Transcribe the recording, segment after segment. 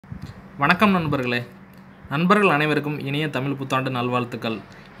வணக்கம் நண்பர்களே. நண்பர்கள் அனைவருக்கும் இனிய தமிழ் புத்தாண்டு நல்வாழ்த்துக்கள்.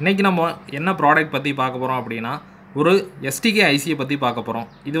 இன்றைக்கி நம்ம என்ன ப்ராடக்ட் பற்றி பார்க்க போகிறோம் அப்படின்னா, ஒரு STK ஐசியை பற்றி பார்க்க போகிறோம்.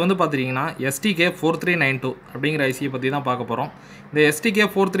 இது வந்து பார்த்துட்டிங்கன்னா STK4392 அப்படிங்கிற ஐசியை பற்றி தான் பார்க்க போகிறோம். இந்த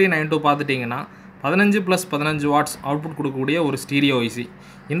STK4392 பார்த்துட்டிங்கன்னா 15+15 வாட்ஸ் அவுட்புட் கொடுக்கக்கூடிய ஒரு ஸ்டீரியோ ஐசி.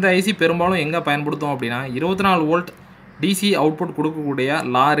 இந்த ஐசி பெரும்பாலும் எங்கே பயன்படுத்தும் அப்படின்னா 24 வோல்ட் DC அவுட்புட் கொடுக்கக்கூடிய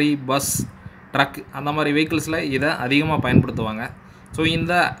லாரி, பஸ், ட்ரக் அந்த மாதிரி வெஹிக்கிள்ஸில் இதை அதிகமாக பயன்படுத்துவாங்க. ஸோ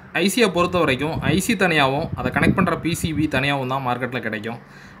இந்த ஐசியை பொறுத்த வரைக்கும் ஐசி தனியாகவும் அதை கனெக்ட் பண்ணுற PCB தனியாகவும் தான் மார்க்கெட்டில் கிடைக்கும்.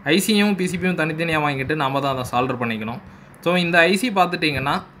 ஐசியும் PCBயும் தனித்தனியாக வாங்கிட்டு நாம் தான் அதை சால்டர் பண்ணிக்கணும். ஸோ இந்த ஐசி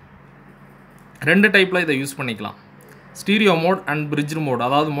பார்த்துட்டிங்கன்னா 2 டைப்பில் இதை யூஸ் பண்ணிக்கலாம். Stereo mode and bridge mode,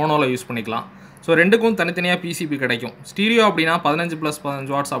 அதாவது மோனோவில் யூஸ் பண்ணிக்கலாம். ஸோ ரெண்டுக்கும் தனித்தனியாக PCB கிடைக்கும். ஸ்டீரியோ அப்படின்னா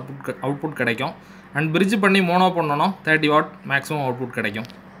 15+15 வாட்ஸ் அவுட்புட் கிடைக்கும். அண்ட் பிரிட்ஜ் பண்ணி மோனோ பண்ணோன்னா 30 வாட் மேக்ஸிமம் அவுட்புட் கிடைக்கும்.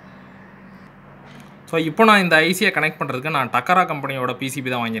 ஸோ இப்போ நான் இந்த ஐசியை கனெக்ட் பண்ணுறதுக்கு நான் டக்கரா கம்பெனியோட PCB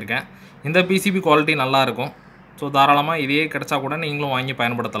தான் வாங்கியிருக்கேன். இந்த PCB குவாலிட்டி நல்லாயிருக்கும். ஸோ தாராளமாக இதே கிடச்சா கூட நீங்களும் வாங்கி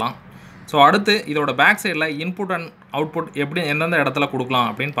பயன்படுத்தலாம். ஸோ அடுத்து இதோட பேக் சைடில் இன்புட் அண்ட் அவுட்புட் எப்படி எந்தெந்த இடத்துல கொடுக்கலாம்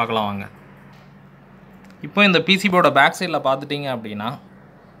அப்படின்னு பார்க்கலாம் வாங்க. இப்போ இந்த PCBயோட பேக் சைடில் பார்த்துட்டிங்க அப்படின்னா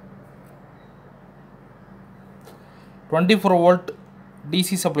 24 வோல்ட்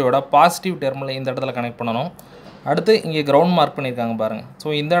DC சப்ளையோட பாசிட்டிவ் டெர்மினல் இந்த இடத்துல கனெக்ட் பண்ணணும். அடுத்து இங்கே கிரவுண்ட் மார்க் பண்ணியிருக்காங்க பாருங்கள். ஸோ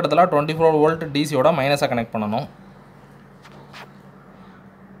இந்த இடத்துல 24 வோல்ட் DCயோட மைனஸாக கனெக்ட் பண்ணணும்.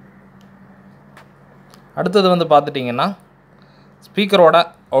 அடுத்தது வந்து பார்த்துட்டிங்கன்னா ஸ்பீக்கரோட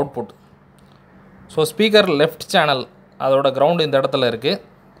output. So speaker left channel அதோட கிரவுண்டு இந்த இடத்துல இருக்குது,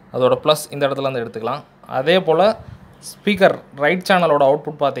 அதோட ப்ளஸ் இந்த இடத்துல இருந்து எடுத்துக்கலாம். அதே போல் ஸ்பீக்கர் ரைட் சேனலோட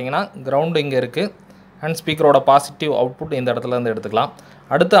அவுட்புட் பார்த்திங்கன்னா கிரவுண்டு இங்கே இருக்குது அண்ட் ஸ்பீக்கரோட பாசிட்டிவ் அவுட்புட் இந்த இடத்துல இருந்து எடுத்துக்கலாம்.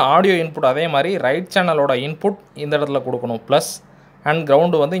 அடுத்து ஆடியோ இன்புட் அதே மாதிரி ரைட் சேனலோட இன்புட் இந்த இடத்துல கொடுக்கணும், ப்ளஸ் அண்ட்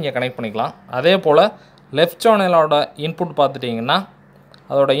கிரவுண்டு வந்து இங்கே கனெக்ட் பண்ணிக்கலாம். அதே போல் லெஃப்ட் சேனலோட இன்புட் பார்த்துட்டிங்கன்னா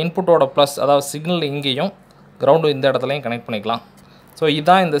அதோட இன்புட்டோட ப்ளஸ் அதாவது சிக்னல் இங்கேயும் கிரவுண்டு இந்த இடத்துலையும் கனெக்ட் பண்ணிக்கலாம். ஸோ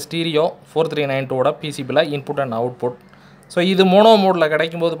இதுதான் இந்த stereo 4392ஓட PCBயில் input and output. So இது மோனோ மோடில்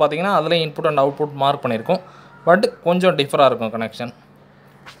கிடைக்கும்போது பார்த்திங்கன்னா அதில் input and output mark பண்ணியிருக்கும், but கொஞ்சம் டிஃபராக இருக்கும் கனெக்ஷன்.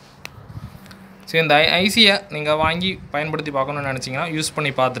 ஸோ இந்த ஐசியை நீங்கள் வாங்கி பயன்படுத்தி பார்க்கணுன்னு நினச்சிங்கன்னா யூஸ்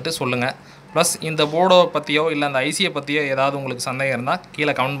பண்ணி பார்த்துட்டு சொல்லுங்கள். ப்ளஸ் இந்த போர்டோ பற்றியோ இல்லை அந்த ஐசியை பற்றியோ ஏதாவது உங்களுக்கு சந்தேகம் இருந்தால்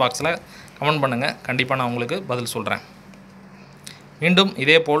கீழே கமெண்ட் பாக்ஸில் கமெண்ட் பண்ணுங்கள். கண்டிப்பாக நான் உங்களுக்கு பதில் சொல்கிறேன். மீண்டும்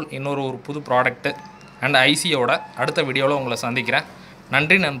இதேபோல் இன்னொரு புது ப்ராடக்ட்டு அண்ட் ஐசியோட அடுத்த வீடியோவில் உங்களை சந்திக்கிறேன்.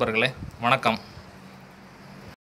 நன்றி நண்பர்களே, வணக்கம்.